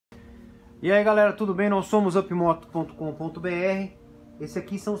E aí galera, tudo bem? Nós somos upmoto.com.br. Esse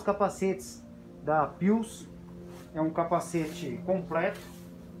aqui são os capacetes da Pius. É um capacete completo.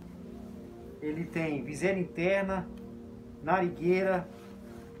 Ele tem viseira interna, narigueira.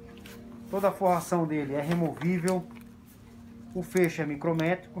 Toda a forração dele é removível. O fecho é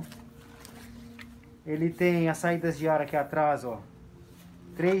micrométrico. Ele tem as saídas de ar aqui atrás, ó.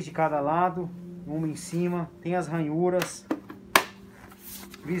 3 de cada lado, uma em cima. Tem as ranhuras.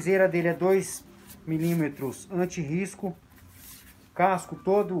 Viseira dele é 2 milímetros anti-risco. Casco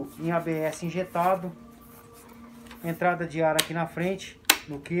todo em ABS injetado. Entrada de ar aqui na frente,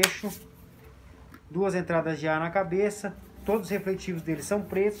 no queixo. 2 entradas de ar na cabeça. Todos os refletivos dele são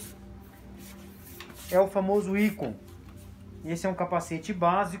pretos. É o famoso ícone. Esse é um capacete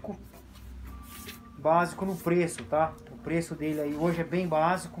básico. Básico no preço, tá? O preço dele aí hoje é bem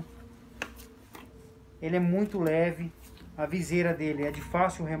básico. Ele é muito leve. A viseira dele é de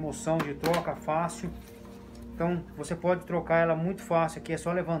fácil remoção, de troca fácil. Então você pode trocar ela muito fácil aqui. É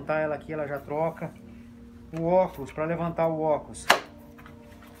só levantar ela aqui, ela já troca. O óculos, para levantar o óculos,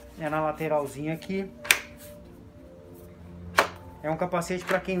 é na lateralzinha aqui. É um capacete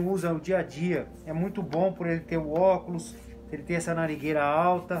para quem usa no dia a dia. É muito bom por ele ter o óculos, ele ter essa narigueira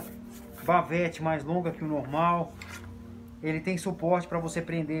alta, bavete mais longa que o normal. Ele tem suporte para você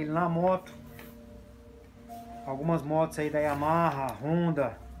prender ele na moto. Algumas motos aí da Yamaha,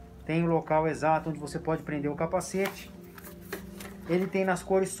 Honda, tem o local exato onde você pode prender o capacete. Ele tem nas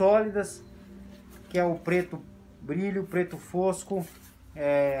cores sólidas, que é o preto brilho, preto fosco,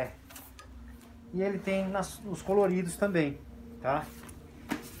 e ele tem nos coloridos também, tá?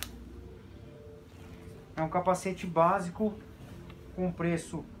 É um capacete básico, com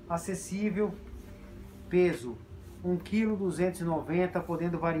preço acessível, peso 1,290 kg,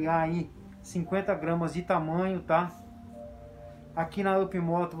 podendo variar aí 50 gramas de tamanho, tá? Aqui na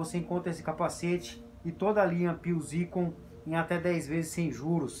Upmoto você encontra esse capacete e toda a linha Pius Icon em até 10 vezes sem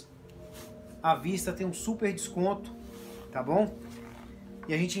juros. À vista tem um super desconto, tá bom?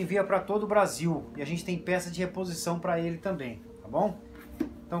 E a gente envia para todo o Brasil. E a gente tem peça de reposição para ele também, tá bom?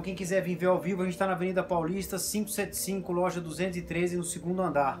 Então quem quiser vir ver ao vivo, a gente está na Avenida Paulista, 575, loja 213, no segundo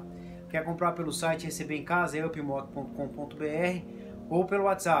andar. Quer comprar pelo site e receber em casa, é upmoto.com.br. ou pelo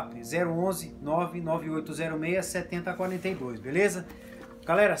WhatsApp 011 99806 7042, beleza?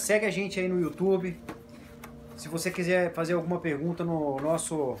 Galera, segue a gente aí no YouTube. Se você quiser fazer alguma pergunta no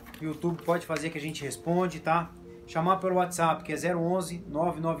nosso YouTube, pode fazer que a gente responde, tá? Chamar pelo WhatsApp, que é 011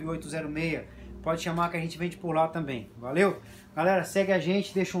 99806. Pode chamar que a gente vende por lá também. Valeu? Galera, segue a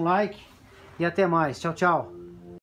gente, deixa um like e até mais. Tchau, tchau.